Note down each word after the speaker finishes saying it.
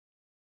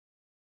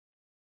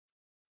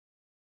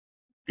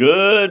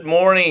Good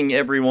morning,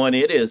 everyone.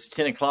 It is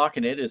 10 o'clock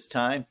and it is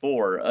time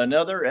for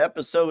another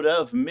episode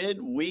of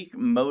Midweek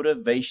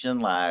Motivation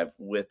Live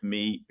with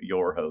me,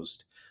 your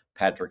host,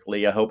 Patrick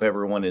Lee. I hope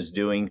everyone is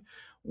doing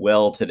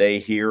well today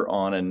here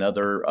on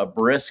another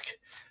brisk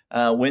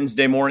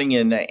Wednesday morning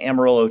in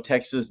Amarillo,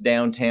 Texas,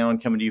 downtown,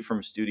 coming to you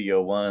from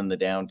Studio One, the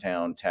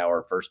downtown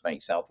tower, First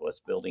Bank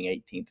Southwest building,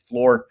 18th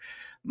floor.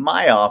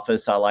 My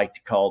office, I like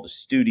to call the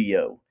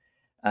studio.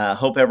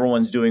 Hope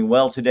everyone's doing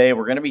well today.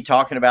 We're going to be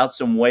talking about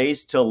some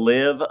ways to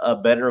live a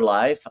better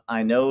life.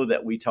 I know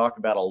that we talk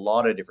about a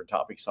lot of different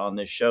topics on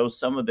this show.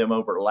 Some of them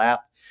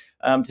overlap.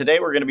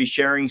 Today, we're going to be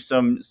sharing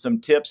some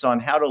tips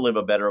on how to live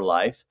a better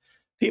life.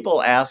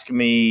 People ask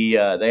me,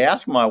 they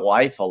ask my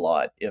wife a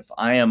lot if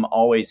I am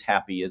always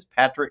happy. Is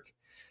Patrick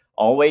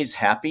always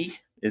happy?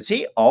 Is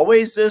he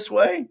always this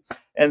way?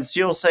 And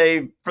she'll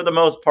say, for the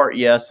most part,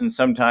 yes. And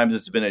sometimes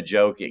it's been a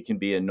joke. It can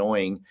be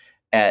annoying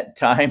at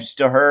times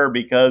to her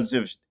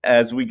because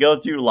as we go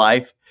through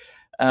life,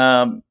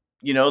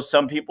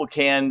 some people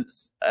can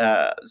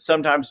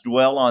sometimes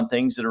dwell on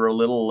things that are a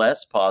little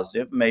less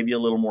positive, maybe a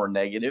little more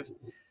negative.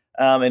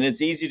 And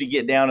it's easy to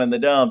get down in the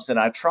dumps, and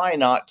I try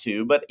not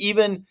to. But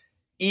even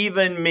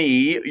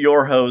me,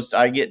 your host,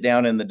 I get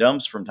down in the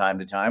dumps from time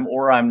to time,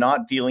 or I'm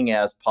not feeling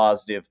as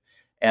positive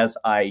as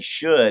I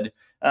should.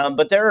 I'm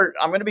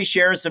going to be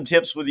sharing some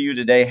tips with you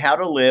today, how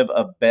to live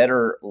a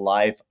better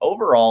life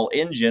overall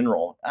in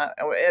general.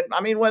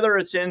 Whether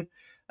it's in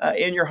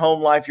your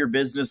home life, your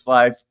business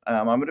life,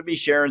 I'm going to be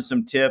sharing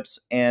some tips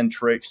and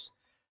tricks,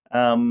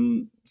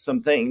 some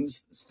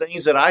things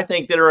that I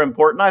think that are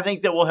important. I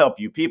think that will help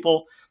you.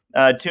 People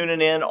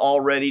tuning in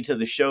already to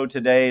the show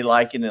today,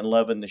 liking and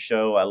loving the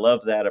show. I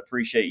love that.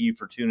 Appreciate you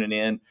for tuning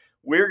in.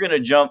 We're going to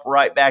jump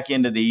right back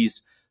into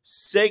these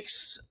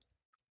six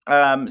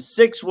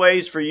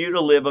ways for you to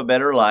live a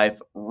better life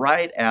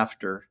right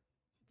after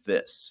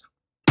this.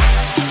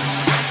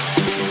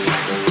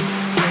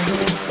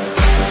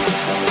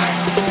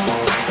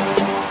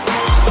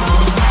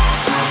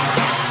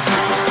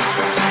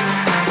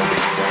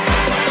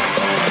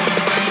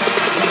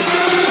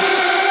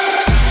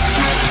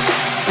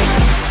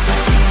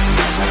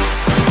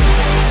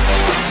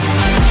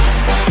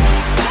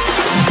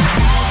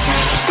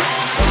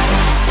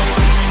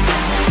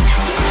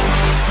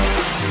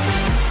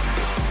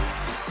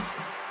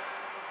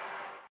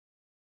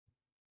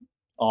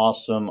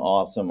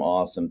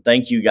 Awesome.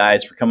 Thank you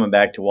guys for coming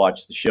back to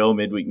watch the show,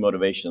 Midweek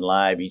Motivation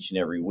Live, each and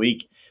every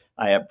week.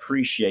 I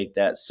appreciate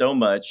that so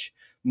much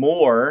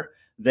more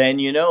than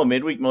you know.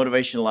 Midweek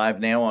Motivation Live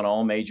now on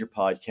all major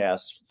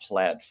podcast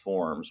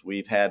platforms.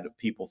 We've had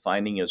people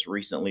finding us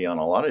recently on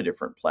a lot of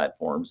different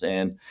platforms,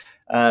 and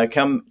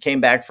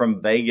came back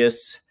from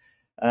Vegas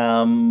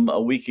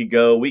a week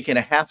and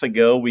a half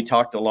ago. We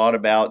talked a lot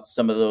about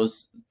some of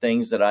those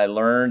things that I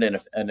learned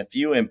and a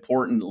few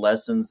important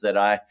lessons that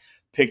I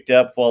picked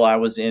up while I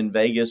was in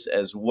Vegas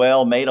as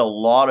well. Made a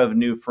lot of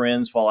new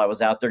friends while I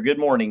was out there. Good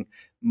morning,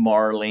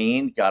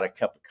 Marlene. Got a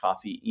cup of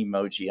coffee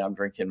emoji. I'm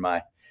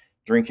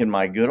drinking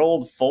my good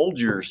old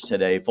Folgers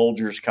today.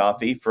 Folgers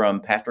coffee from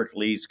Patrick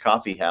Lee's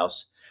Coffee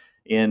House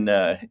in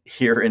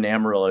here in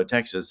Amarillo,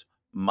 Texas.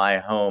 My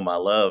home. I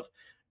love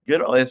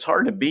good. It's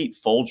hard to beat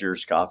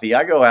Folgers coffee.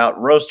 I go out.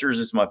 Roasters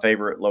is my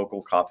favorite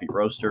local coffee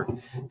roaster.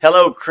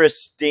 Hello,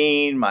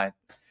 Christine, my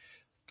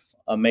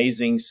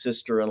amazing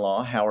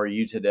sister-in-law. How are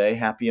you today?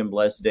 Happy and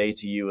blessed day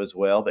to you as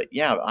well. But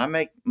yeah, I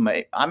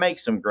make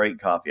some great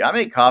coffee. I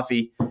make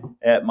coffee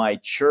at my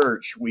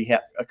church. We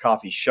have a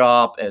coffee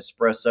shop,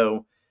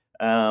 espresso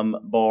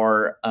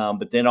bar,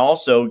 but then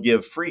also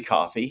give free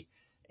coffee.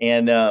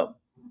 And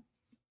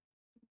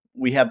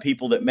we have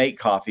people that make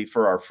coffee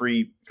for our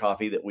free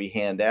coffee that we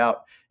hand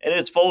out. And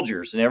it's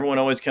Folgers. And everyone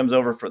always comes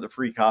over for the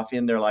free coffee.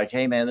 And they're like,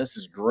 hey, man, this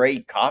is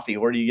great coffee.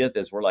 Where do you get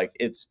this? We're like,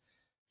 it's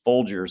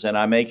Folgers, and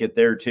I make it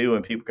there too.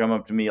 And people come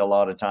up to me a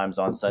lot of times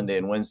on Sunday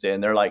and Wednesday,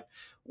 and they're like,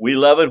 we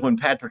love it when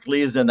Patrick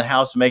Lee is in the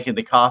house making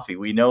the coffee.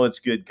 We know it's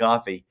good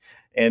coffee,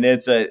 and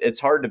it's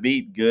hard to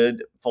beat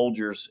good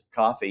Folgers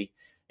coffee.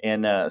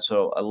 And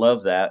so I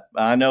love that.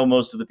 I know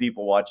most of the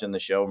people watching the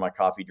show are my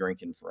coffee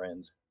drinking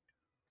friends.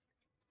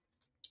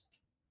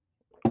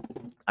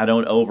 I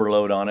don't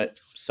overload on it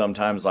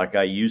sometimes like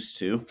I used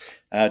to.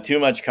 Too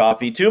much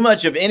coffee, too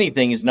much of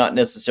anything is not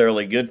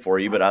necessarily good for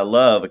you, but I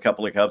love a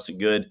couple of cups of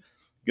good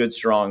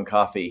strong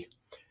coffee.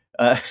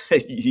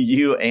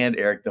 You and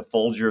Eric, the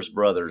Folgers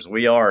brothers.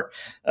 We are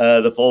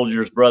the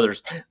Folgers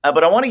brothers.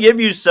 But I want to give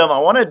you I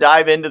want to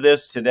dive into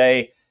this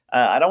today.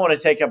 I don't want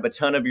to take up a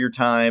ton of your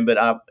time, but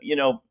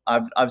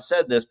I've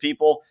said this.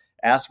 People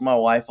ask my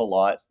wife a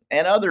lot,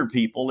 and other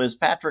people, is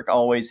Patrick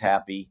always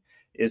happy?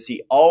 Is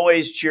he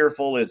always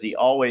cheerful? Is he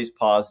always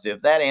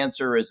positive? That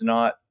answer is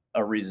not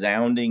a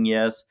resounding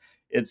yes.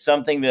 It's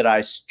something that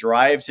I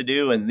strive to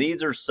do, and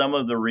these are some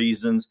of the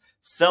reasons,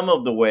 some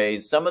of the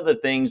ways, some of the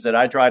things that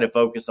I try to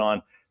focus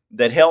on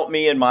that help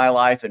me in my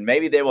life, and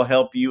maybe they will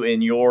help you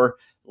in your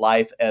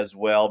life as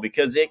well,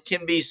 because it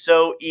can be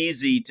so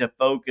easy to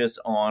focus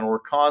on or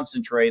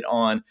concentrate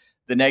on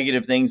the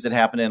negative things that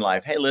happen in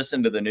life. Hey,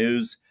 listen to the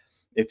news.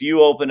 If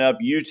you open up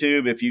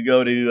YouTube, if you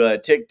go to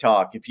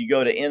TikTok, if you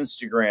go to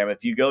Instagram,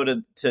 if you go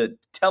to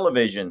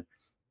television,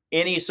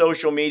 any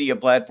social media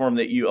platform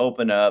that you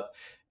open up,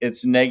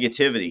 it's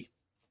negativity.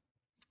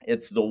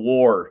 It's the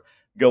war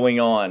going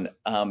on.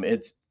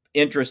 It's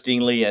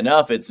interestingly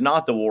enough, it's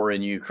not the war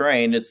in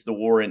Ukraine, it's the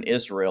war in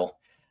Israel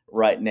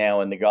right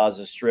now in the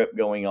Gaza Strip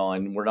going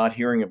on. We're not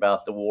hearing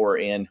about the war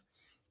in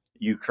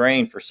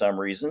Ukraine for some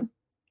reason.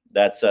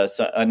 That's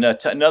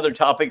another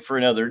topic for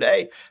another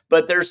day.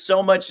 But there's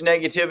so much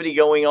negativity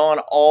going on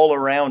all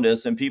around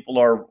us, and people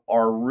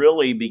are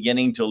really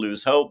beginning to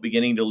lose hope,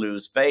 beginning to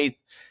lose faith,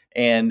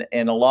 and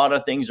a lot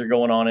of things are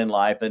going on in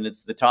life. And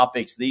it's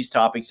these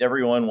topics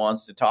everyone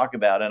wants to talk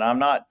about. And I'm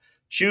not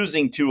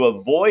choosing to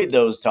avoid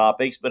those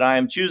topics, but I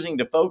am choosing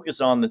to focus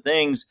on the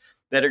things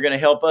that are going to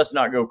help us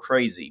not go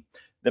crazy,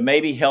 that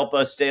maybe help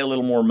us stay a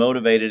little more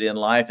motivated in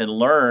life and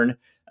learn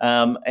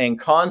and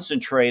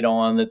concentrate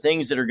on the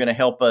things that are going to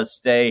help us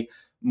stay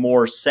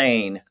more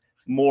sane,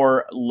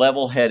 more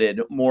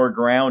level-headed, more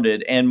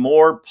grounded, and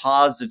more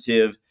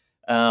positive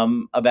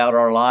about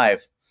our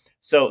life.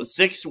 So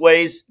 6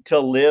 ways to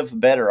live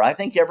better. I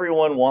think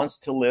everyone wants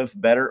to live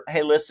better.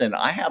 Hey, listen,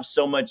 I have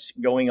so much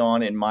going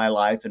on in my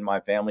life and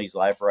my family's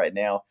life right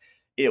now.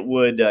 It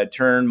would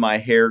turn my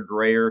hair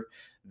grayer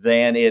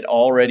than it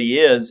already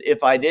is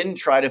if I didn't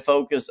try to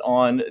focus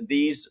on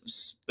these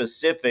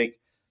specific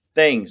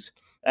things.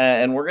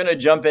 And we're going to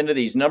jump into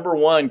these. Number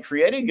 1,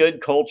 create a good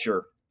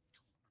culture.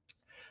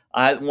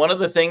 One of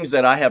the things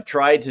that I have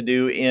tried to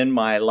do in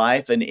my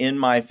life and in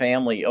my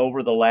family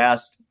over the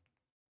last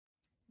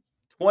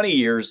 20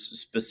 years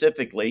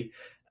specifically,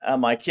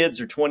 my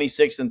kids are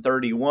 26 and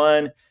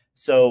 31.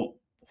 So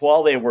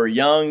while they were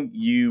young,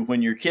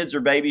 when your kids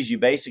are babies, you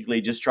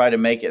basically just try to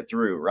make it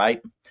through, right?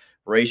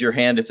 Raise your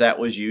hand if that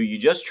was you. You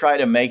just try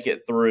to make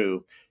it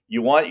through.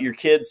 You want your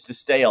kids to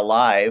stay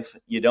alive.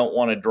 You don't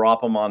want to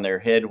drop them on their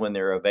head when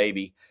they're a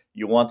baby.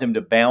 You want them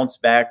to bounce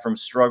back from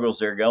struggles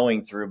they're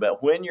going through.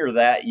 But when you're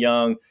that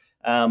young,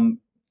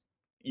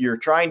 you're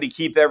trying to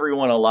keep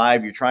everyone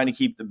alive. You're trying to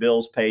keep the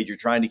bills paid. You're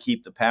trying to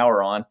keep the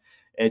power on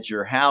at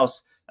your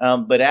house.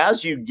 But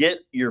as you get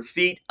your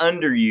feet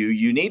under you,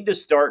 you need to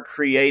start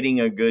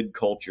creating a good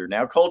culture.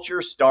 Now,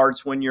 culture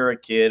starts when you're a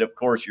kid. Of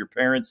course, your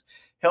parents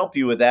help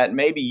you with that.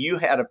 Maybe you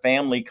had a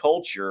family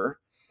culture,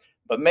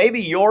 but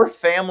maybe your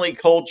family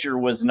culture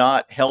was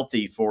not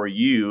healthy for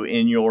you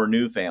in your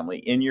new family,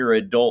 in your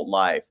adult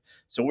life.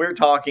 So we're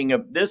talking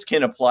of this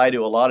can apply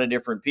to a lot of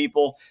different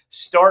people.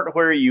 Start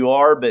where you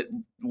are. But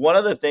one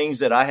of the things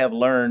that I have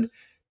learned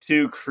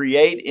to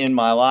create in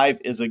my life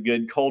is a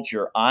good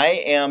culture. I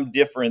am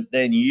different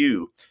than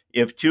you.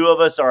 If 2 of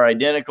us are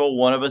identical,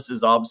 one of us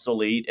is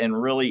obsolete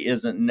and really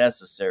isn't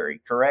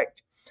necessary,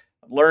 correct?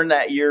 Learned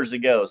that years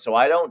ago. So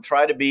I don't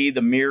try to be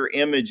the mirror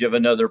image of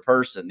another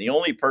person. The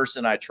only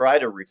person I try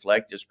to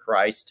reflect is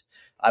Christ.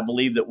 I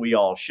believe that we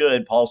all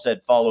should. Paul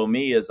said, follow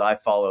me as I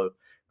follow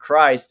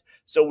Christ.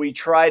 So we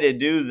try to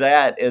do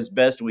that as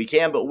best we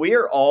can, but we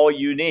are all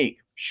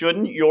unique.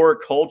 Shouldn't your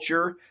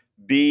culture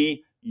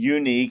be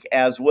unique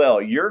as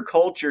well? Your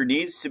culture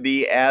needs to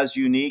be as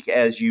unique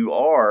as you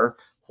are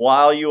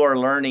while you are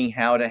learning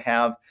how to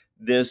have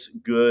this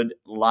good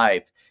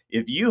life.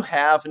 If you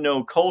have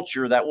no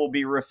culture, that will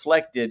be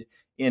reflected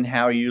in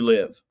how you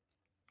live.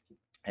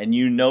 And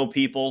you know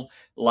people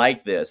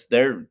like this.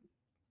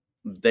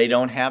 They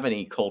don't have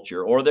any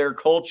culture, or their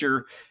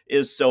culture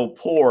is so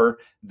poor,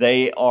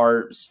 they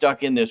are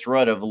stuck in this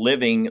rut of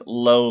living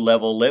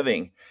low-level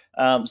living.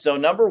 So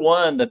number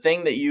 1, the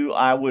thing that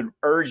I would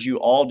urge you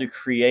all to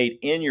create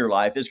in your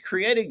life is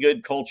create a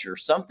good culture,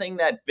 something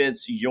that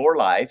fits your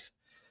life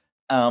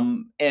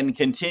and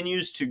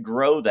continues to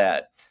grow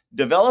that.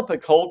 Develop a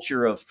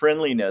culture of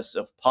friendliness,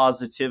 of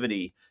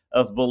positivity,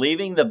 of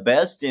believing the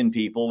best in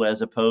people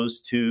as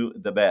opposed to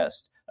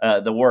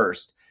the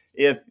worst.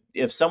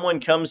 If someone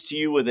comes to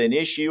you with an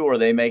issue or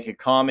they make a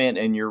comment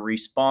and your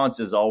response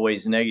is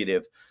always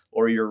negative,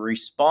 or your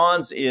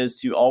response is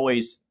to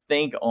always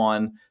think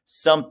on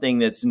something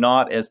that's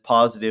not as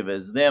positive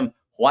as them,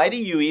 why do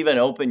you even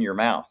open your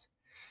mouth?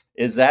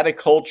 Is that a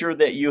culture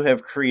that you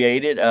have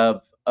created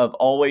of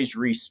always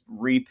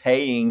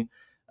repaying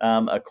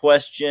a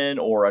question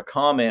or a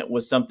comment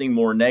with something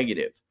more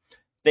negative?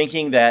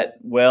 Thinking that,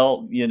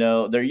 well,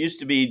 there used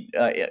to be,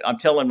 I'm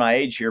telling my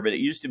age here, but it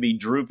used to be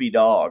Droopy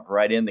Dog,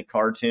 right, in the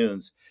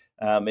cartoons.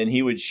 And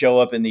he would show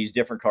up in these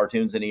different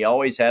cartoons, and he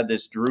always had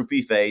this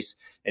droopy face,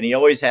 and he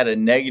always had a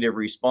negative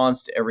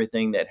response to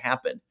everything that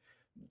happened.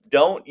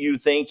 Don't you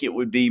think it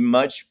would be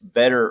much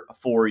better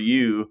for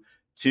you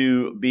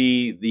to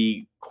be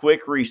the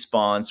quick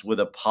response with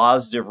a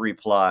positive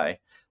reply,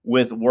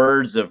 with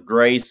words of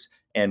grace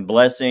and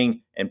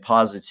blessing and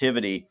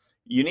positivity?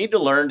 You need to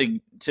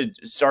learn to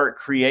start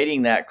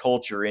creating that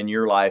culture in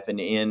your life and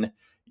in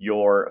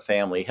your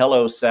family.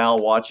 Hello, Sal,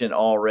 watching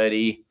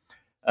already.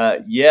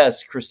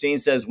 Yes, Christine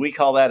says we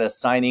call that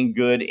assigning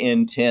good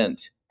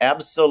intent.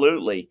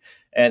 Absolutely.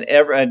 And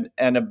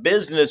a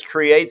business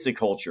creates a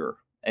culture.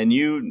 And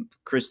you,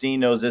 Christine,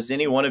 knows this.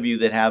 Any one of you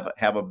that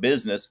have a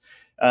business,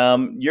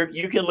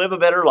 You can live a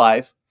better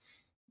life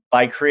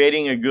by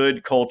creating a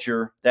good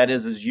culture that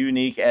is as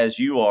unique as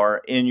you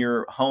are in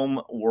your home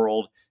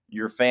world,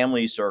 your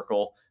family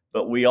circle.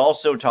 But we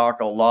also talk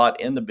a lot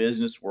in the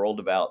business world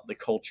about the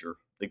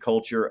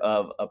culture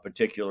of a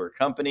particular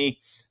company,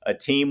 a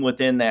team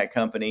within that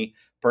company,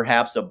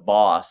 perhaps a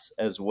boss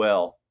as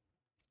well.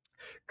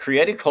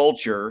 Create a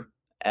culture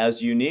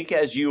as unique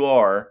as you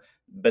are,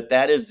 but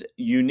that is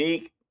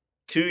unique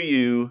to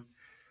you,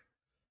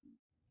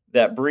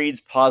 that breeds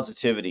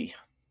positivity.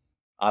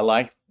 I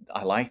like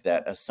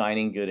that,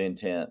 assigning good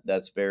intent.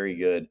 That's very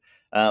good.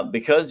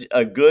 Because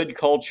a good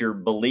culture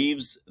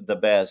believes the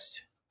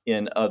best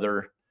in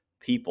other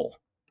people,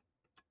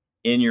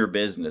 in your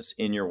business,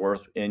 in your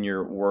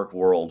work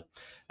world.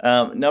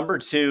 Number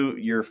two,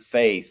 your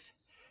faith.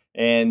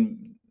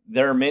 And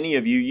there are many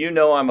of you, you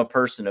know, I'm a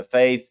person of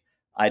faith.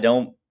 I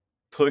don't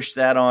push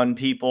that on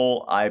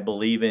people. I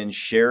believe in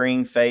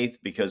sharing faith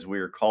because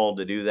we're called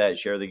to do that,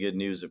 share the good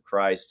news of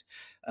Christ.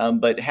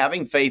 But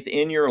having faith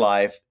in your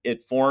life,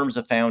 it forms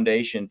a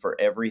foundation for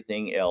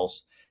everything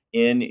else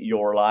in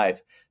your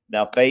life.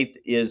 Now, faith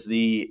is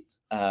the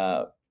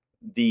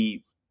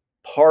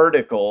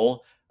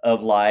particle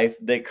of life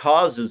that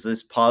causes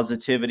this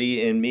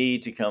positivity in me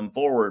to come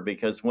forward,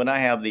 because when I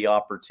have the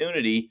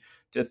opportunity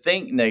to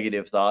think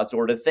negative thoughts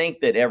or to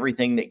think that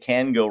everything that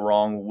can go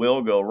wrong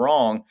will go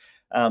wrong,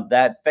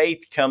 that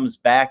faith comes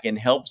back and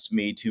helps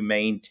me to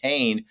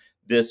maintain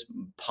this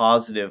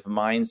positive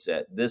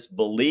mindset, this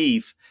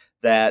belief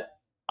that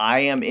I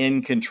am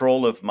in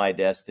control of my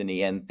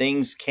destiny and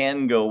things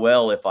can go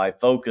well if I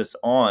focus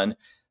on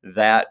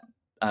that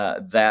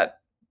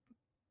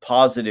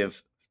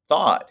positive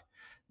thought,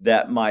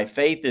 that my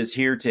faith is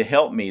here to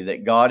help me,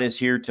 that God is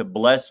here to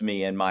bless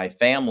me and my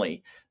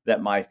family,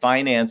 that my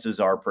finances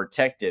are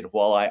protected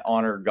while I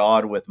honor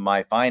God with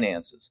my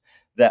finances,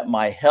 that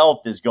my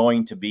health is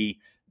going to be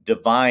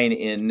divine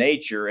in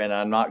nature and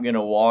I'm not going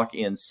to walk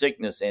in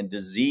sickness and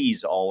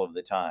disease all of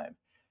the time.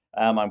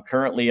 I'm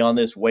currently on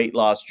this weight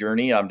loss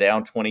journey. I'm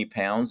down 20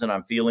 pounds and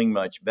I'm feeling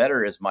much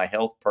better. Is my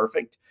health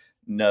perfect?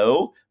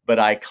 No, but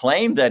I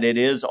claim that it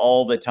is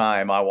all the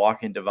time. I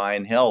walk in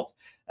divine health.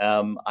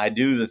 I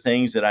do the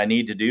things that I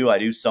need to do. I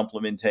do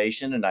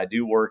supplementation and I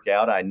do work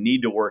out. I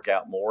need to work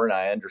out more, and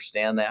I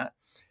understand that.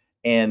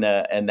 And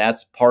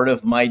that's part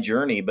of my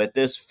journey. But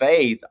this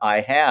faith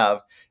I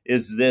have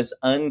is this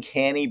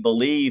uncanny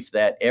belief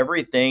that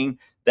everything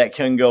that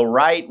can go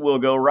right will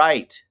go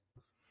right.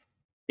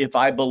 If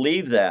I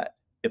believe that,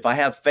 if I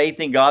have faith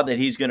in God that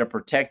He's going to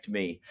protect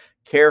me,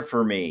 care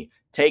for me,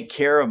 take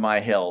care of my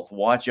health,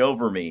 watch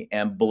over me,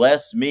 and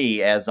bless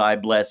me as I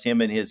bless Him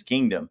in His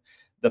kingdom,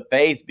 the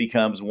faith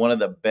becomes one of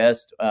the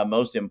best,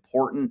 most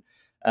important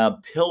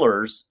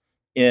pillars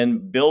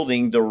in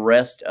building the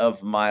rest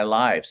of my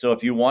life. So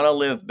if you want to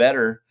live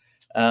better,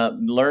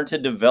 learn to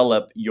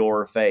develop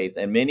your faith.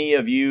 And many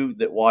of you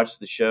that watch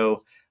the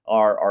show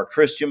are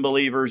Christian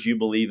believers. You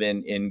believe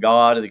in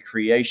God, the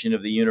creation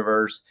of the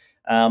universe.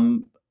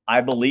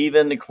 I believe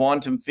in the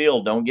quantum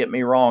field. Don't get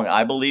me wrong.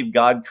 I believe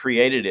God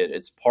created it.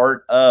 It's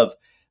part of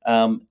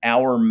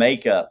our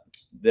makeup.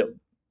 That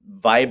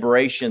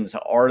vibrations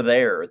are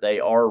there. They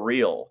are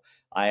real.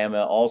 I am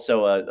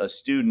also a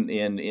student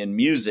in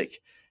music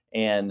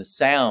and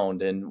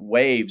sound and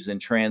waves and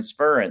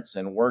transference,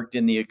 and worked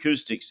in the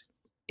acoustics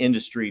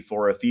industry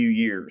for a few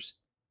years,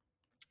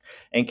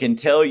 and can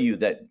tell you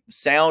that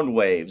sound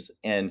waves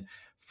and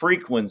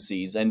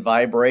frequencies and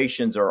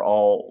vibrations are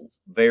all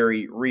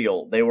very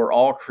real. They were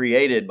all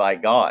created by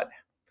God.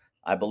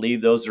 I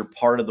believe those are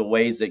part of the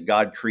ways that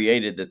God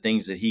created the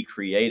things that He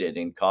created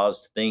and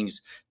caused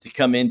things to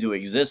come into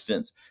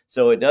existence.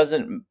 So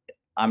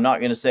I'm not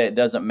going to say it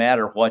doesn't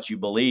matter what you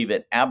believe.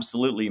 It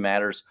absolutely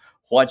matters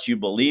what you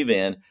believe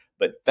in.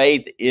 But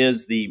faith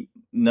is the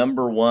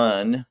number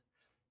one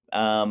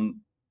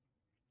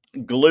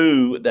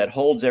glue that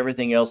holds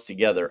everything else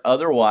together.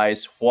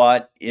 Otherwise,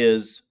 what do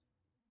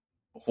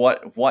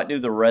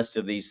the rest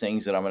of these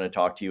things that I'm going to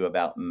talk to you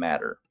about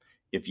matter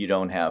if you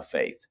don't have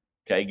faith?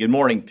 Okay. Good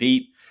morning,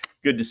 Pete.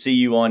 Good to see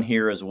you on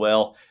here as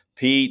well.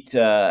 Pete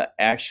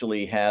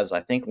actually has, I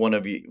think, one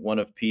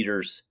of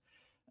Peter's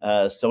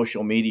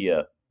social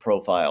media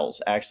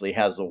profiles actually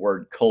has the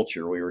word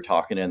culture. We were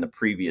talking in the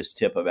previous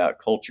tip about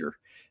culture.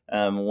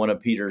 One of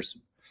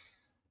Peter's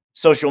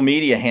social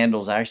media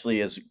handles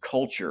actually is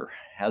culture,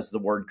 has the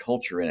word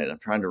culture in it. I'm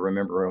trying to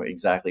remember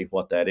exactly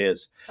what that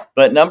is.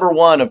 But number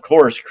one, of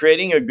course,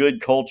 creating a good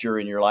culture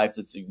in your life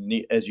that's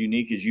as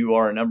unique as you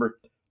are.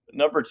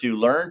 Number two,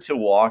 learn to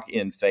walk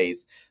in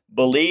faith.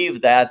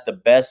 Believe that the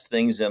best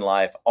things in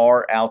life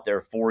are out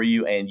there for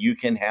you and you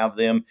can have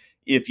them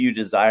if you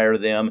desire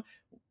them.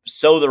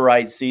 Sow the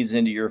right seeds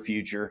into your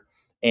future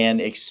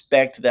and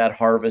expect that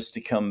harvest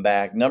to come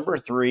back. Number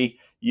three,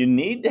 you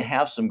need to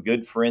have some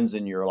good friends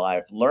in your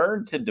life.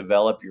 Learn to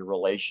develop your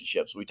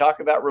relationships. We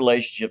talk about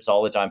relationships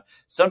all the time.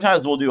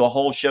 Sometimes we'll do a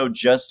whole show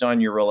just on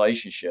your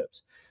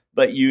relationships,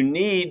 but you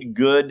need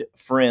good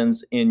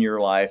friends in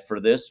your life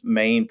for this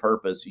main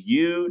purpose.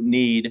 You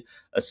need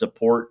a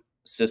support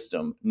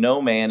system.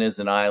 No man is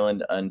an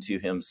island unto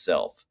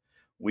himself.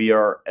 We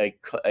are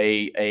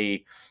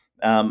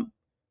um,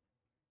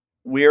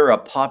 we are a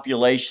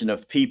population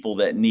of people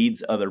that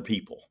needs other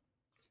people.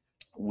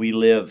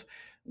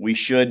 We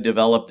should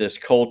develop this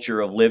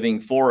culture of living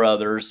for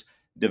others,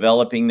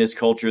 developing this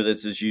culture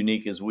that's as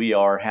unique as we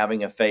are,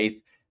 having a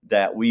faith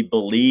that we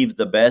believe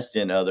the best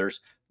in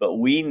others, but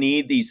we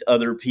need these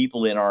other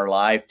people in our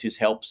life to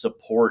help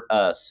support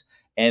us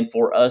and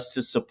for us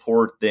to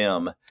support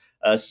them.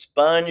 A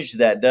sponge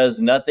that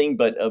does nothing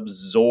but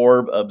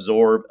absorb,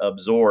 absorb,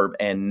 absorb,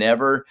 and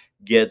never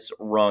gets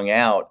wrung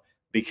out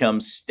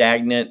becomes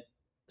stagnant,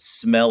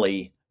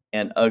 smelly,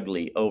 and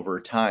ugly over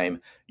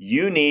time.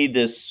 You need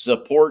this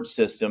support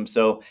system.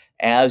 So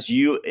as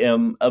you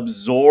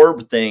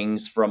absorb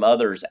things from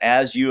others,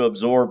 as you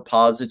absorb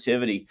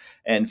positivity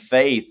and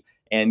faith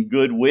and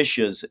good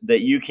wishes,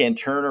 that you can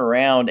turn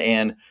around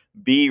and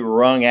be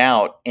wrung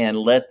out and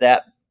let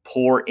that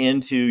pour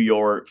into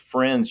your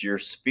friends, your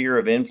sphere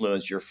of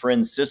influence, your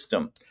friend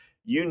system.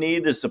 You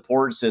need the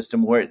support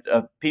system where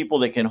people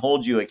that can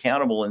hold you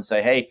accountable and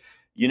say, hey,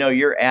 you know,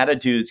 your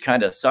attitude's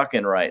kind of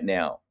sucking right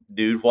now.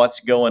 Dude, what's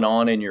going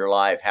on in your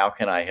life? How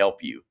can I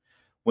help you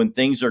when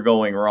things are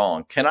going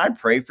wrong? Can I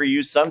pray for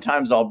you?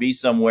 Sometimes I'll be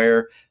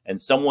somewhere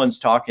and someone's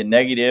talking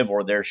negative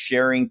or they're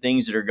sharing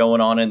things that are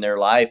going on in their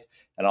life.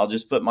 And I'll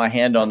just put my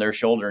hand on their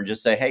shoulder and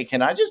just say, hey,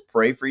 can I just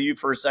pray for you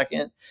for a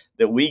second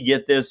that we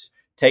get this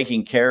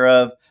taken care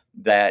of,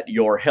 that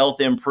your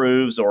health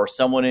improves or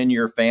someone in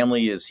your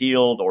family is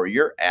healed or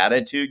your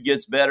attitude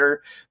gets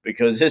better,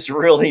 because it's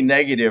really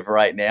negative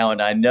right now.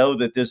 And I know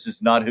that this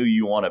is not who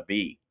you want to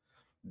be.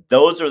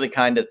 Those are the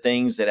kind of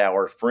things that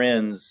our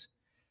friends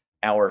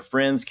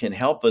can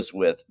help us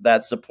with,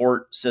 that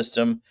support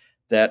system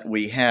that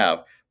we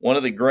have. One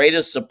of the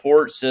greatest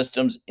support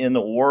systems in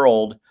the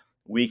world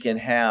we can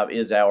have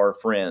is our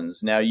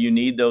friends. Now, you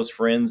need those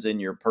friends in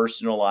your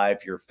personal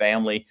life, your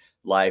family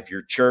life,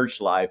 your church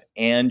life,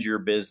 and your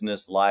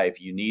business life.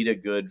 You need a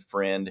good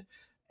friend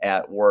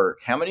at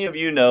work. How many of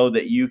you know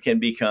that you can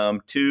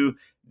become two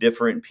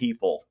different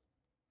people?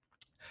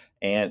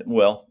 And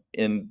well,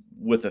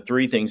 with the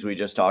three things we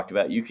just talked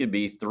about, you could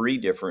be three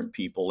different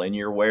people, and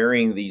you're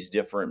wearing these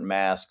different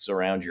masks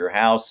around your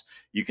house.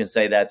 You can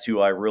say that's who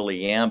I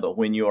really am, but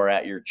when you are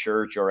at your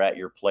church or at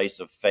your place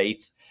of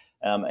faith,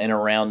 and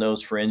around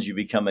those friends, you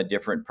become a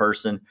different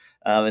person.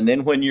 And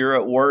then when you're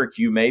at work,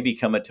 you may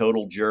become a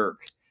total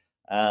jerk.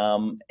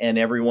 And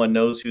everyone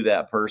knows who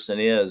that person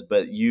is,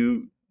 but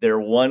they're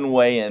one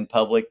way in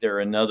public, they're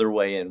another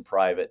way in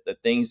private. The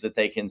things that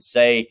they can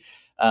say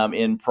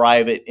in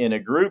private in a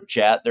group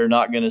chat, they're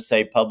not going to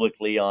say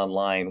publicly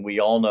online.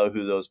 We all know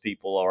who those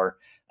people are.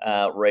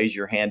 Raise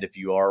your hand if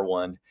you are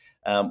one.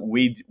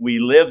 We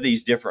live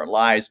these different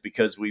lives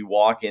because we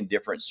walk in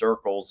different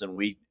circles, and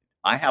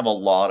I have a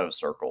lot of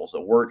circles: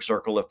 a work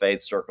circle, a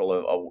faith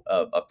circle,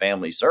 a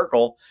family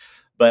circle.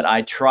 But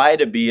I try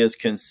to be as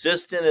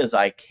consistent as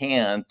I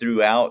can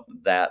throughout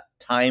that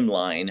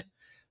timeline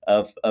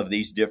of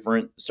these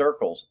different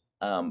circles.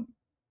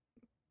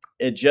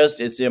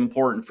 It's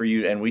important for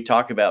you. And we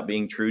talk about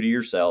being true to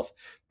yourself,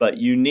 but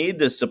you need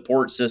the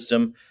support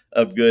system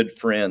of good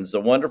friends,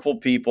 the wonderful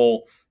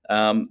people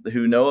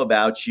who know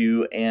about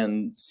you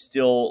and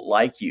still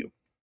like you.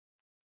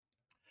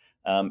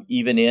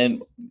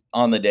 Even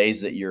on the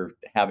days that you're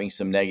having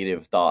some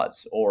negative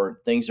thoughts or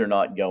things are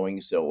not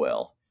going so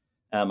well.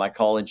 I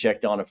called and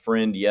checked on a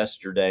friend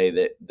yesterday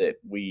that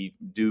we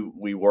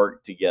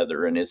work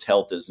together, and his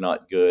health is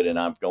not good, and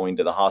I'm going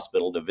to the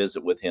hospital to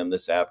visit with him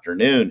this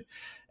afternoon.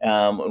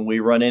 And we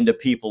run into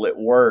people at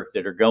work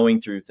that are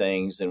going through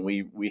things, and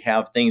we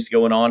have things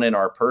going on in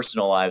our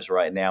personal lives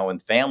right now,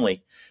 and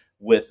family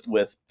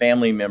with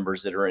family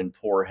members that are in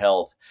poor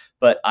health.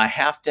 But I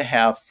have to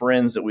have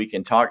friends that we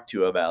can talk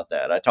to about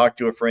that. I talked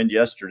to a friend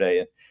yesterday,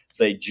 and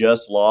they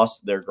just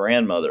lost their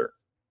grandmother.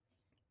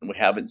 We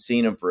haven't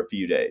seen them for a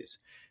few days.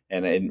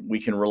 And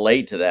we can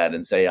relate to that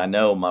and say, I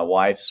know my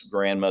wife's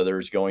grandmother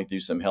is going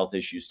through some health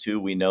issues too.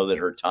 We know that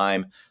her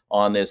time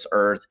on this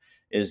earth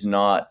is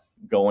not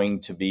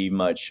going to be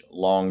much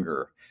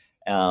longer.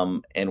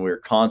 And we're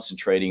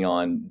concentrating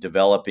on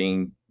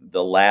developing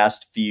the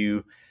last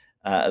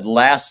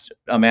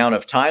amount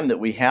of time that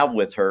we have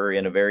with her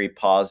in a very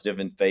positive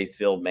and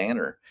faith-filled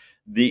manner.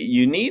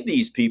 You need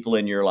these people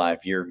in your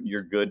life,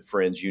 your good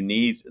friends. You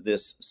need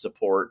this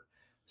support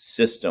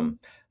system.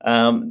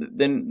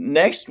 Then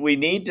next, we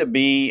need to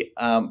be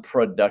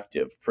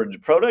productive.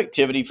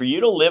 Productivity, for you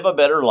to live a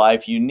better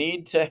life, you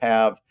need to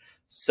have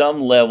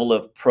some level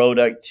of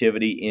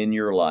productivity in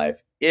your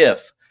life.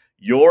 If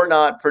you're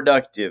not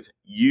productive,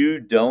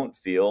 you don't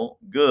feel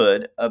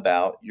good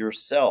about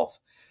yourself.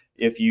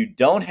 If you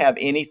don't have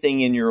anything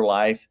in your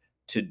life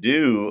to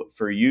do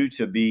for you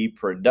to be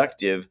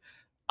productive,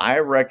 I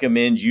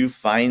recommend you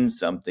find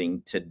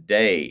something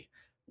today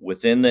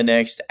within the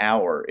next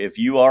hour. If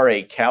you are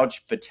a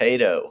couch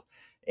potato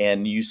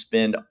and you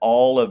spend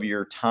all of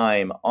your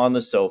time on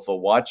the sofa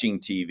watching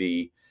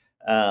TV,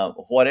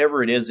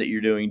 whatever it is that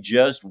you're doing,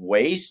 just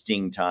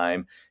wasting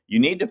time, You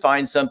need to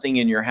find something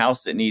in your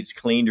house that needs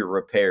cleaned or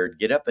repaired.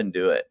 Get up and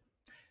do it.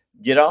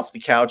 Get off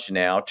the couch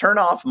now, turn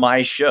off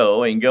my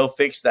show and go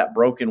fix that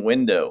broken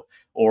window,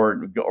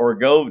 or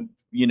go,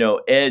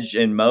 edge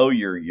and mow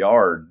your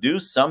yard. Do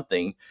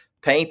something.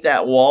 Paint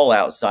that wall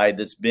outside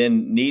that's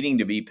been needing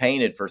to be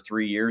painted for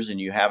 3 years and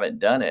you haven't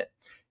done it.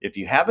 If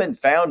you haven't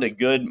found a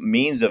good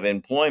means of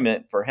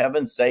employment, for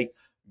heaven's sake,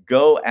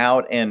 go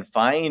out and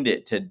find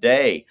it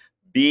today.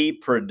 Be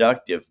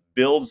productive,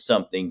 build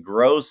something,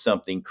 grow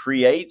something,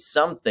 create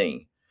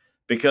something,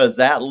 because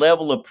that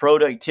level of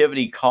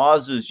productivity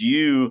causes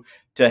you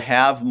to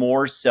have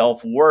more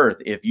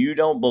self-worth. If you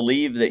don't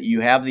believe that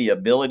you have the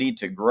ability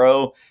to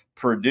grow,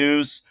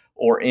 produce,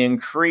 or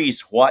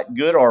increase, what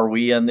good are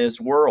we in this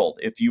world?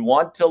 If you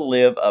want to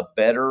live a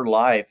better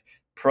life,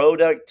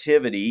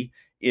 productivity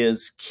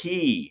is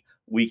key.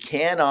 We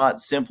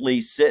cannot simply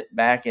sit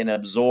back and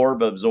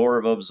absorb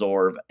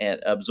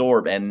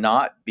and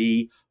not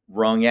be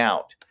wrung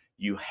out.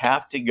 You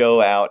have to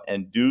go out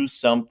and do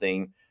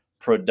something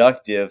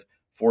productive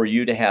for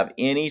you to have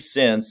any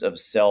sense of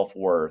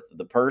self-worth.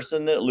 The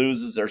person that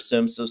loses their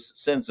sense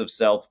of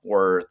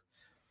self-worth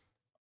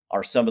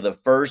are some of the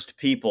first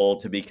people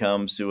to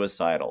become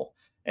suicidal.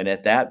 And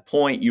at that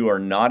point, you are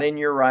not in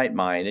your right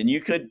mind, and you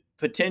could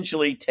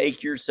potentially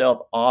take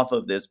yourself off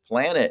of this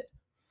planet.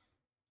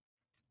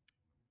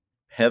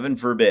 Heaven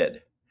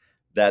forbid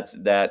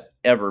that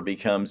ever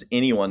becomes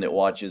anyone that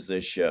watches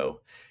this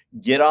show.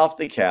 Get off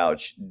the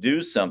couch,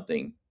 do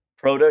something.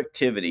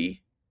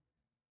 Productivity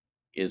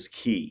is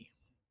key.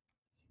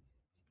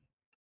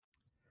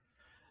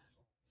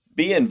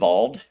 Be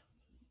involved.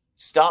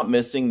 Stop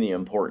missing the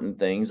important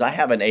things. I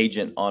have an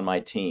agent on my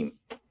team,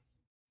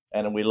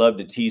 and we love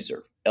to tease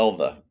her.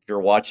 Elva, if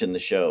you're watching the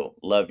show,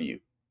 love you.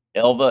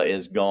 Elva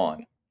is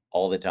gone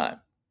all the time.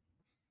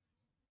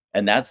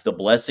 And that's the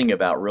blessing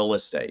about real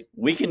estate.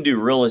 We can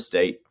do real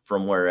estate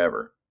from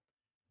wherever.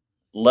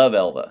 Love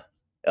Elva.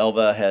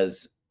 Elva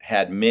has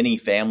had many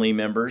family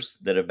members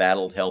that have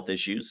battled health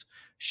issues.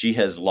 She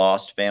has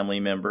lost family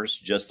members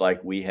just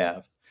like we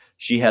have.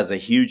 She has a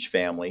huge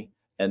family,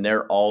 and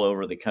they're all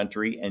over the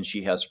country, and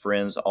she has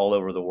friends all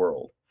over the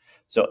world.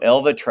 So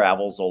Elva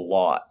travels a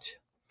lot.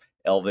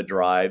 Elva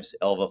drives,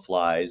 Elva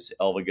flies,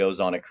 Elva goes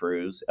on a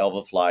cruise,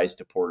 Elva flies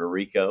to Puerto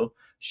Rico.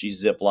 She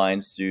zip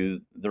lines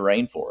through the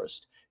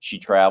rainforest. She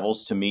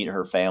travels to meet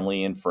her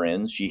family and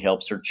friends. She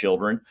helps her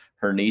children,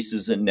 her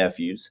nieces and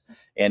nephews,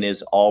 and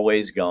is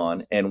always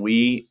gone. And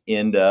we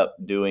end up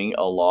doing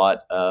a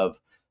lot of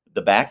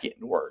the back end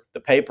work, the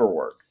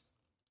paperwork,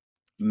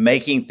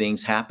 making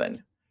things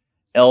happen.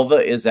 Elva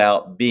is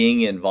out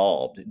being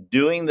involved,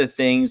 doing the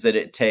things that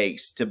it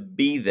takes to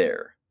be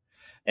there.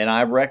 And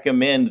I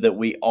recommend that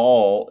we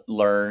all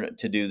learn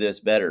to do this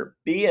better.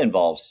 Be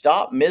involved.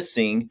 Stop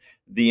missing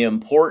the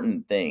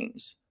important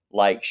things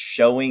like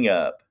showing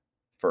up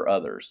for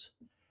others.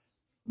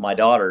 My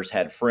daughters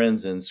had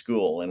friends in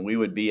school, and we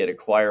would be at a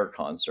choir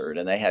concert,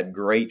 and they had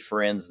great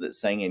friends that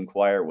sang in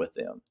choir with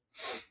them.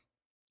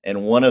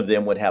 And one of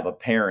them would have a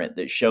parent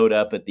that showed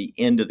up at the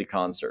end of the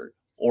concert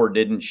or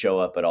didn't show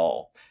up at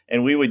all.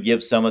 And we would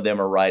give some of them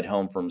a ride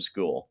home from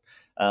school,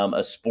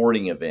 a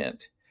sporting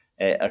event,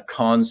 a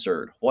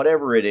concert,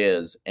 whatever it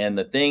is. And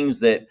the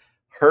things that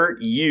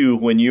hurt you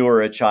when you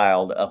were a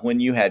child, when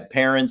you had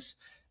parents,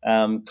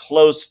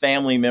 close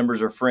family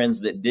members or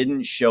friends that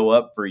didn't show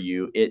up for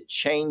you, it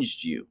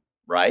changed you,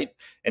 right?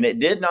 And it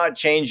did not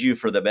change you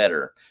for the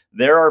better.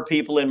 There are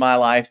people in my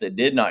life that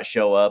did not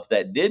show up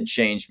that did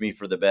change me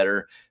for the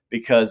better,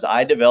 because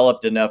I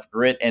developed enough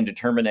grit and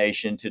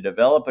determination to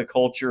develop a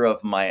culture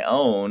of my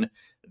own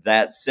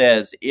that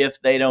says, if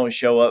they don't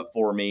show up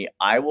for me,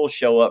 I will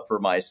show up for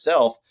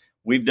myself.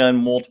 We've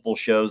done multiple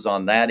shows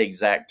on that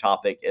exact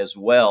topic as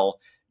well.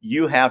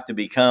 You have to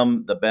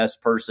become the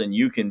best person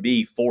you can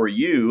be for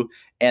you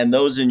and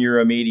those in your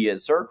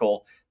immediate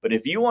circle. But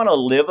if you want to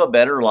live a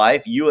better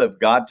life, you have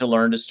got to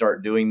learn to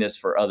start doing this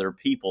for other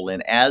people.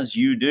 And as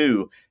you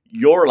do,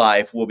 your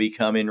life will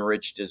become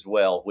enriched as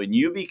well. When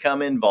you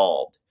become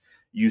involved,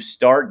 you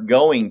start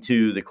going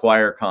to the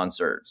choir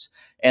concerts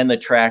and the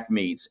track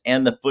meets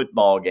and the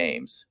football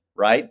games,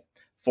 right?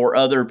 For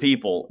other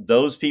people,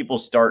 those people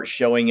start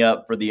showing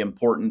up for the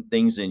important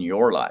things in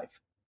your life.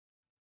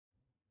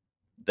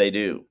 They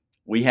do.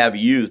 We have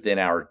youth in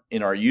our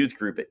youth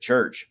group at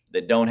church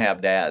that don't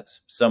have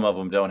dads. Some of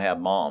them don't have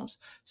moms.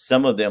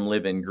 Some of them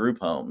live in group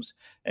homes.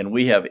 And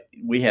we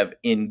have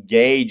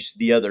engaged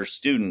the other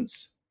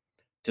students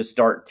to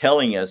start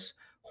telling us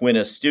when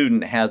a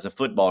student has a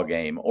football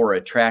game or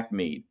a track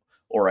meet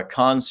or a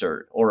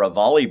concert or a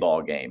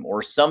volleyball game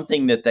or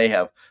something that they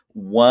have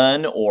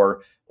won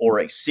or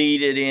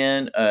exceeded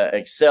in,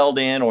 excelled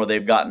in, or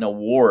they've gotten an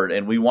award,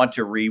 and we want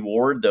to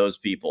reward those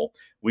people.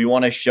 We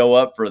want to show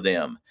up for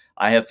them.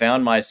 I have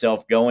found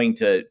myself going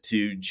to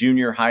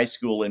junior high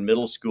school and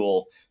middle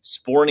school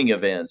sporting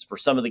events for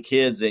some of the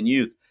kids and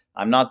youth.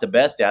 I'm not the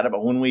best at it,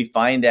 but when we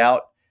find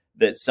out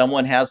that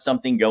someone has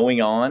something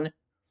going on,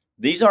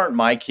 these aren't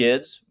my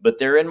kids, but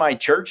they're in my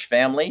church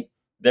family.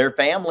 They're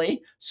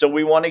family, so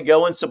we want to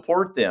go and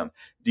support them.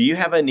 Do you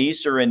have a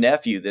niece or a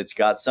nephew that's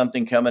got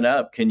something coming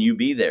up? Can you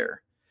be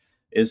there?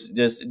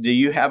 Do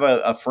you have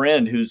a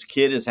friend whose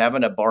kid is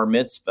having a bar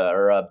mitzvah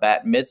or a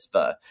bat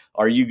mitzvah?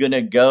 Are you going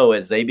to go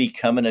as they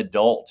become an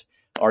adult?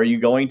 Are you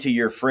going to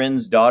your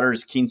friend's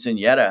daughter's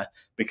quinceañera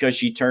because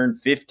she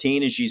turned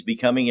 15 and she's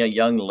becoming a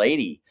young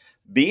lady?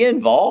 Be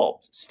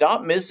involved.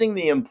 Stop missing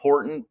the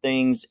important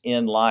things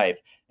in life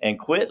and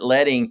quit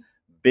letting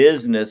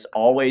business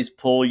always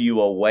pull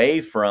you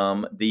away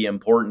from the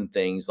important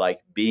things, like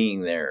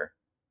being there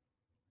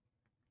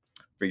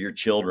for your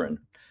children,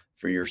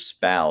 for your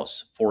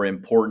spouse, for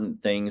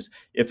important things.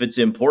 If it's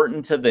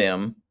important to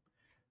them,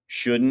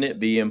 shouldn't it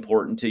be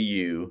important to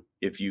you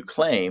if you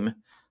claim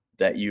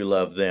that you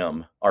love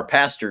them? Our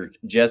pastor,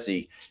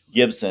 Jesse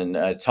Gibson,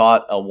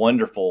 taught a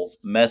wonderful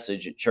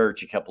message at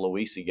church a couple of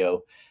weeks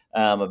ago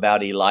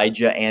about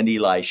Elijah and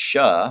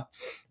Elisha.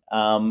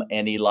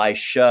 And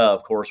Elisha,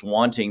 of course,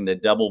 wanting the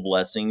double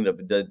blessing,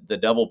 the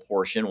double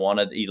portion,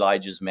 wanted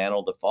Elijah's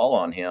mantle to fall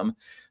on him.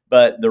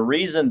 But the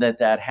reason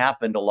that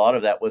happened, a lot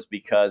of that was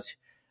because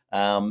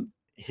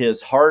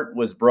his heart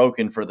was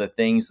broken for the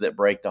things that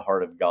break the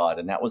heart of God.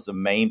 And that was the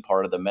main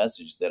part of the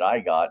message that I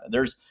got.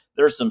 There's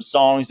some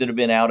songs that have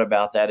been out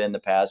about that in the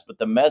past, but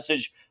the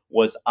message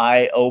was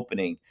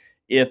eye-opening.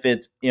 If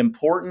it's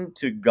important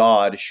to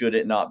God, should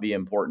it not be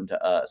important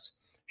to us?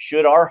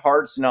 Should our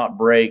hearts not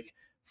break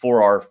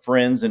for our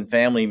friends and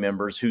family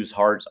members whose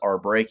hearts are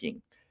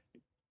breaking?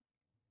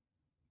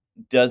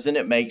 Doesn't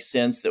it make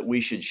sense that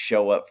we should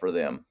show up for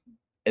them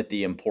at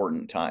the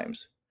important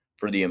times,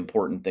 for the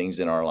important things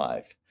in our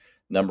life?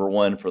 Number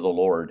one, for the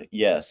Lord.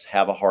 Yes,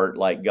 have a heart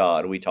like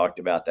God. We talked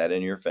about that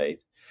in your faith.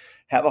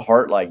 Have a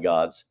heart like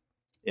God's.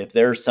 If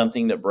there's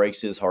something that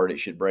breaks his heart, it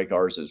should break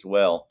ours as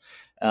well.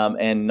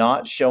 And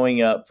not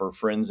showing up for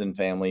friends and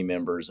family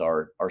members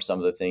are some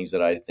of the things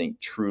that I think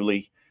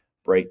truly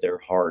break their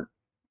heart.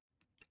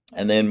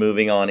 And then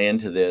moving on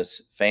into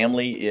this,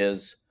 family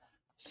is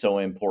so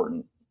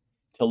important.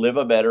 To live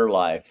a better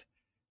life,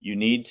 you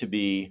need to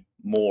be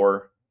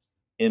more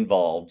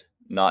involved,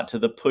 not to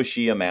the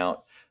pushy amount,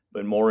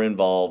 but more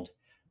involved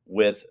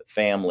with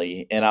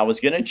family. And I was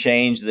going to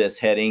change this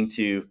heading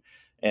to,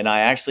 and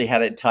I actually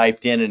had it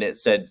typed in and it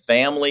said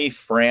family,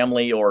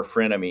 framly, or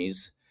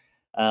frenemies.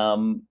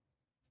 And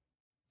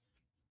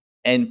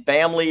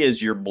family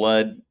is your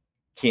blood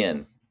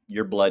kin,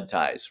 your blood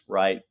ties,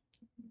 right?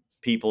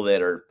 People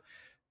that are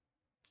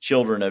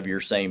children of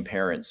your same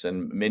parents.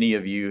 And many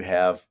of you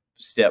have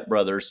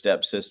stepbrothers,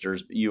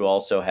 stepsisters. You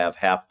also have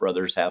half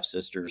brothers, half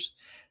sisters,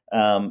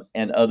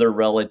 and other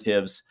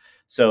relatives.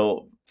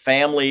 So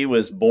family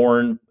was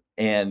born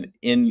and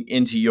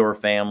into your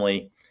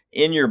family,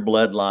 in your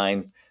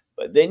bloodline.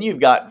 But then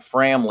you've got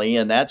family,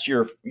 and that's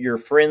your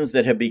friends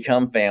that have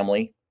become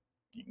family.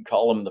 You can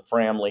call them the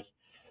family.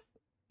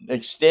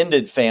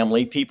 Extended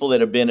family, people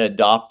that have been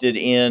adopted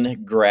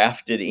in,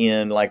 grafted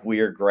in, like we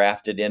are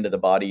grafted into the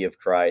body of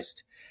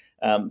Christ.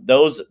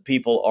 Those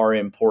people are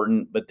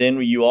important, but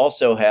then you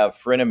also have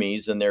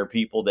frenemies, and they're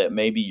people that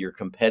may be your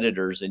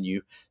competitors, and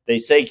they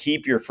say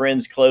keep your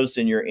friends close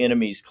and your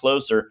enemies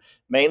closer,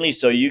 mainly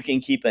so you can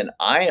keep an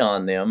eye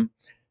on them.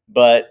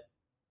 But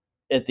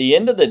at the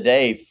end of the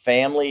day,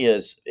 family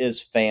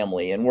is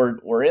family. And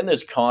we're in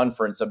this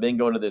conference. I've been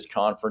going to this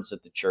conference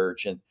at the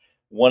church, and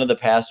one of the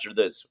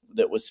pastors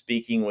that was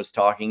speaking was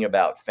talking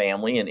about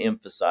family and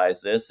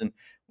emphasized this. And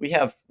we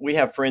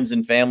have friends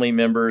and family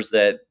members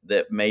that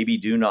maybe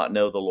do not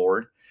know the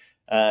Lord.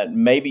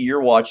 Maybe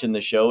you're watching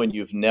the show and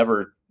you've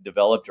never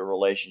developed a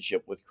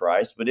relationship with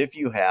Christ. But if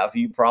you have,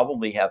 you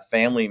probably have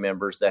family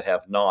members that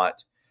have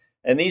not.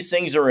 And these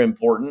things are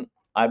important.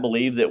 I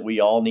believe that we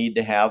all need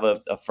to have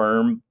a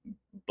firm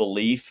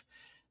belief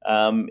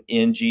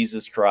in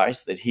Jesus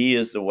Christ, that he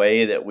is the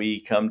way that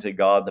we come to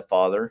God the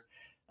Father.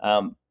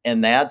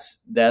 And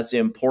that's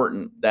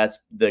important. That's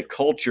the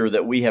culture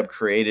that we have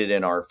created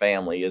in our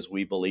family, is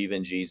we believe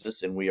in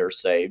Jesus and we are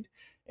saved,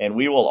 and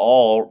we will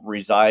all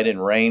reside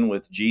and reign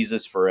with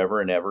Jesus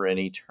forever and ever in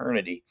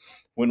eternity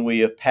when we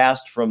have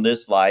passed from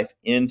this life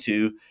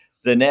into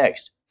the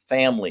next.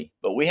 Family.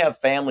 But we have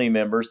family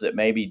members that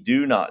maybe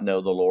do not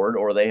know the Lord,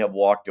 or they have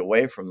walked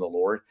away from the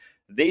Lord.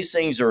 These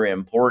things are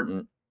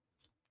important.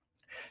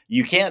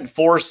 You can't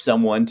force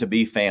someone to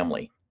be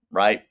family,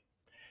 right?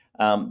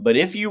 But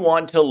if you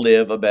want to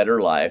live a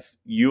better life,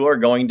 you are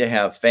going to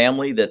have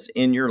family that's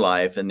in your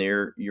life, and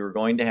you're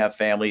going to have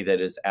family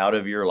that is out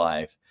of your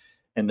life.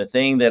 And the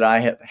thing that I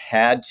have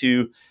had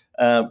to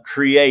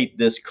create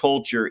this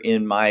culture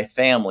in my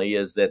family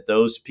is that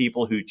those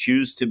people who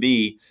choose to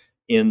be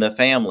in the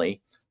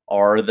family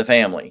are the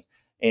family.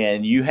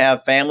 And you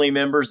have family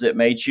members that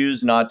may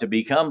choose not to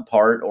become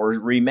part or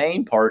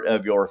remain part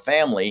of your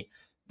family.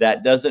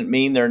 That doesn't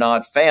mean they're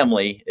not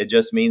family. It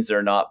just means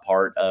they're not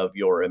part of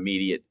your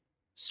immediate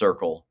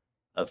circle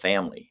of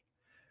family.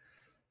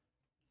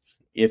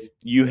 If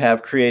you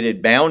have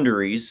created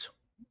boundaries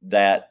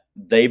that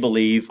they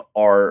believe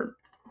are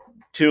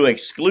too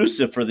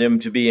exclusive for them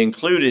to be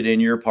included in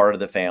your part of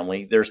the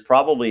family, there's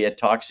probably a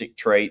toxic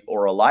trait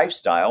or a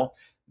lifestyle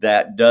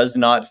that does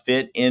not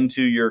fit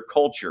into your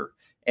culture.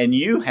 and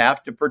you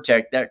have to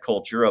protect that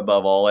culture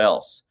above all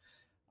else.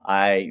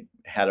 I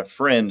had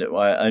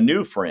a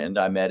new friend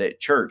I met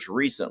at church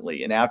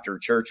recently, and after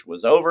church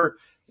was over,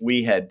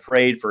 we had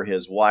prayed for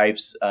his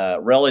wife's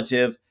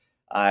relative,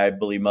 I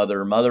believe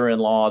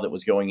mother-in-law, that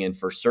was going in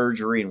for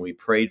surgery, and we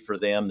prayed for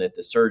them that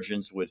the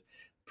surgeons would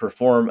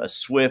perform a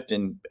swift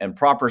and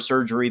proper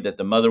surgery, that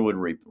the mother would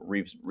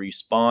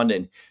respond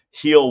and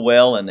heal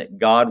well, and that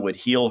God would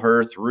heal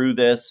her through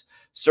this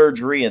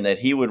surgery, and that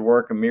he would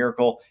work a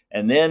miracle.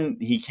 And then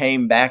he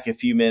came back a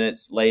few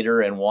minutes later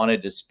and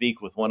wanted to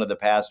speak with one of the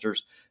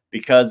pastors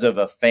because of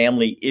a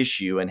family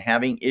issue, and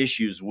having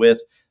issues with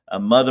a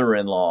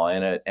mother-in-law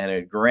and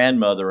a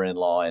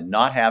grandmother-in-law, and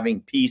not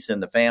having peace in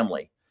the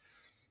family.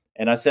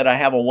 And I said, I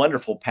have a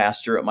wonderful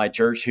pastor at my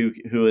church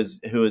who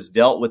has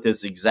dealt with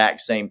this exact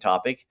same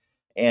topic,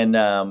 and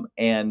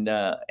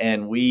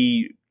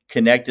we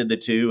connected the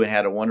two and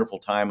had a wonderful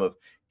time of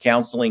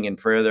counseling and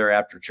prayer there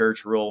after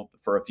church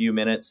for a few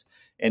minutes.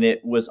 And it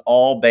was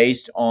all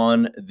based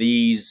on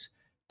these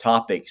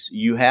topics.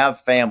 You have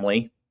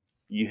family,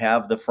 you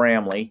have the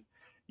family,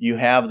 you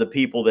have the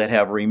people that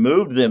have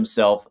removed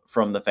themselves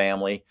from the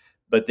family,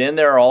 but then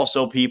there are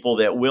also people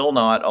that will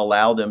not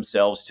allow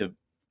themselves to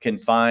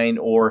confine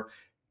or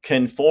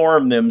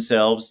conform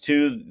themselves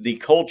to the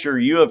culture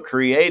you have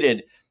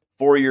created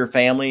for your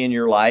family and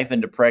your life,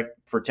 and to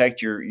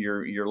protect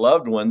your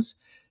loved ones.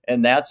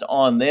 And that's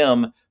on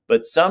them.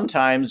 But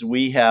sometimes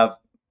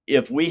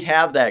if we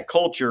have that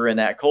culture, and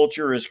that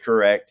culture is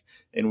correct,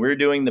 and we're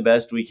doing the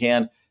best we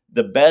can,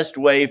 the best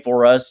way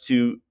for us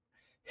to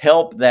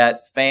help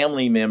that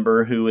family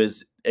member who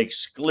is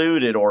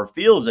excluded or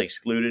feels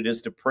excluded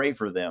is to pray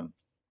for them.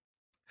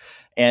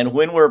 And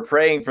when we're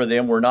praying for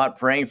them, we're not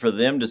praying for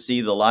them to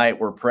see the light.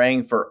 We're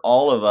praying for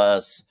all of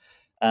us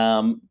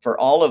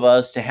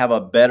to have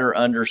a better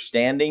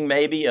understanding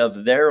maybe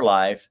of their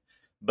life,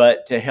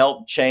 but to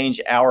help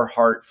change our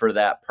heart for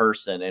that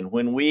person. And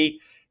when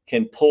we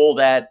can pull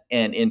that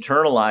and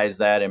internalize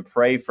that and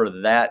pray for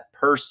that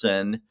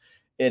person,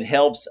 it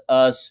helps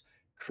us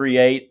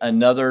create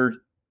another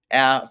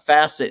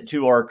facet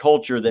to our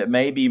culture that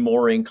may be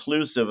more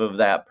inclusive of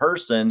that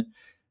person,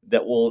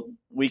 that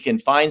we can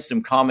find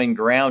some common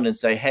ground and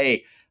say,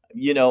 hey,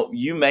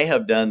 you may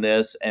have done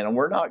this, and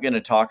we're not going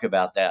to talk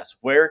about that. So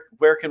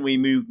where can we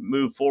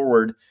move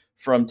forward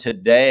from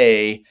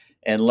today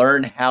and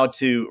learn how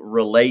to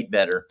relate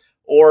better?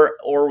 Or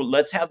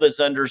let's have this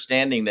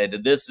understanding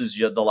that this is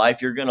the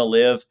life you're going to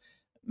live.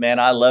 Man,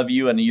 I love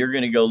you, and you're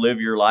going to go live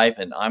your life,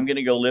 and I'm going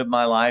to go live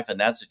my life, and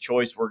that's a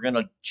choice. We're going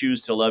to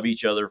choose to love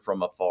each other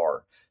from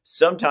afar.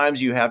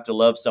 Sometimes you have to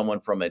love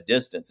someone from a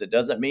distance. It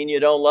doesn't mean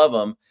you don't love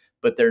them,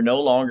 but they're no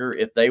longer,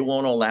 if they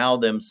won't allow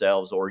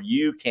themselves, or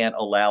you can't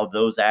allow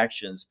those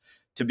actions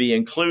to be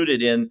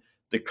included in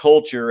the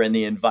culture and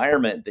the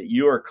environment that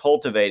you are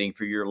cultivating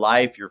for your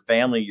life, your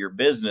family, your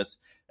business,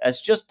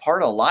 that's just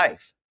part of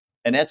life.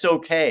 And that's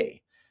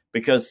okay,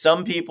 because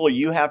some people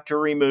you have to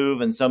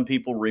remove, and some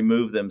people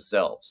remove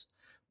themselves.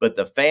 But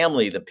the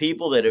family, the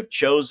people that have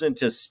chosen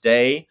to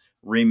stay,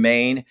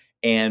 remain,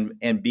 and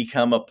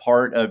become a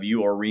part of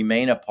you, or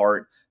remain a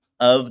part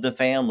of the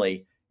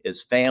family,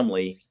 is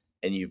family.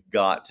 And you've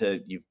got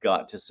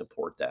to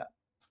support that.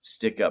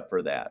 Stick up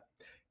for that.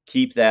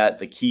 Keep that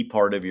the key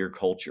part of your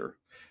culture.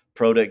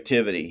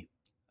 Productivity,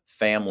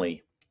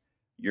 family,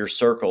 your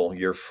circle,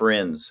 your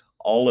friends,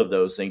 all of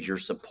those things, your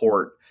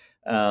support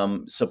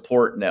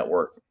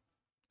network.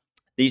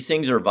 These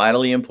things are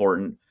vitally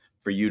important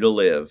for you to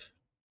live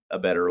a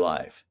better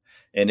life.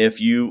 And if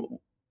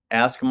you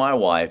ask my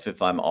wife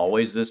if I'm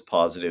always this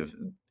positive,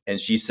 and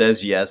she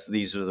says yes,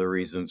 these are the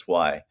reasons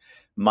why.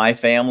 My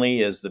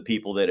family is the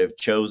people that have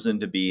chosen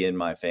to be in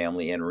my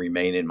family and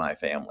remain in my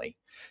family.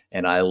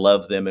 And I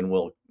love them, and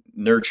will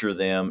nurture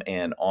them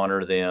and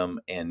honor them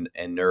and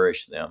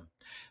nourish them.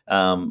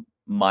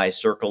 My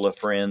circle of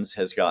friends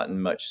has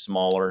gotten much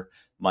smaller.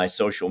 My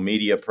social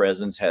media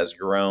presence has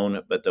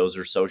grown, but those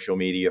are social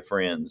media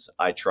friends.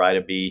 I try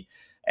to be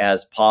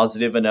as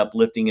positive and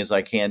uplifting as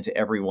I can to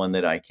everyone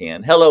that I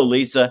can. Hello,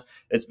 Lisa.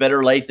 It's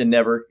better late than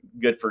never.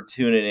 Good for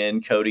tuning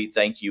in. Cody,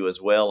 thank you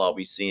as well. I'll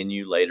be seeing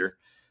you later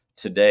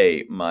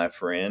today, my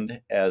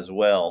friend, as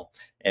well.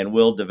 And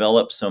we'll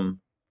develop some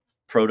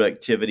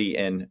productivity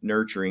and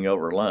nurturing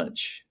over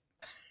lunch.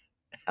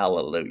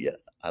 Hallelujah.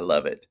 I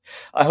love it.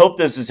 I hope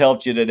this has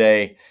helped you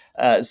today.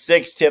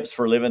 6 tips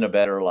for living a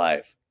better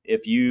life.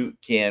 If you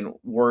can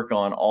work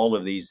on all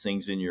of these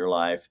things in your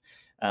life,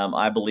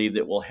 I believe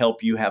that will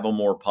help you have a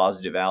more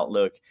positive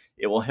outlook.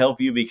 It will help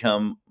you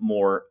become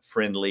more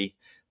friendly,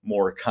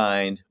 more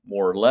kind,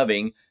 more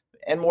loving,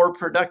 and more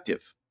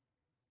productive,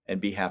 and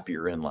be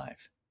happier in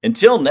life.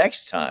 Until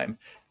next time,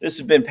 this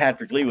has been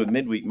Patrick Lee with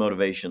Midweek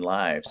Motivation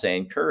Live,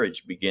 saying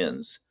courage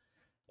begins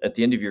at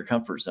the end of your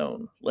comfort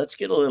zone. Let's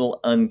get a little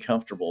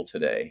uncomfortable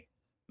today.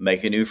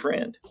 Make a new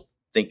friend.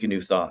 Think a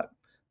new thought.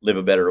 Live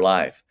a better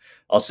life.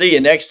 I'll see you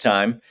next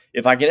time.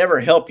 If I can ever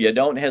help you,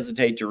 don't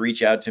hesitate to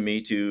reach out to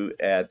me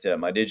at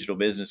my digital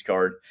business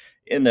card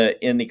in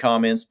the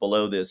comments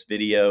below this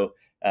video.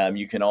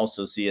 You can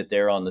also see it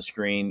there on the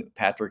screen,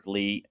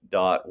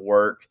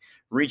 patricklee.work.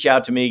 Reach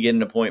out to me, get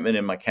an appointment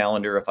in my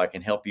calendar. If I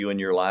can help you in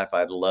your life,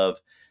 I'd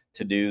love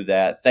to do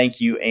that. Thank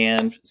you,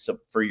 Ann,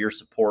 for your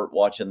support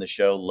watching the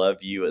show.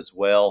 Love you as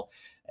well,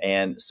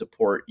 and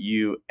support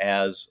you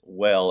as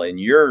well in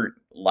your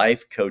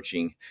life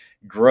coaching,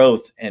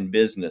 growth, and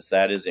business.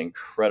 That is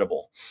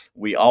incredible.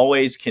 We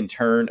always can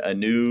turn a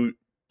new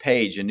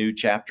page, a new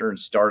chapter, and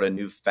start a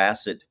new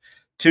facet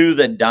to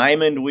the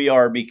diamond we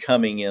are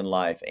becoming in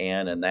life,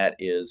 Ann, and that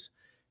is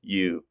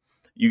you.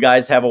 You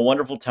guys have a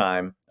wonderful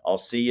time. I'll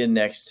see you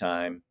next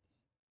time.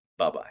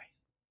 Bye-bye.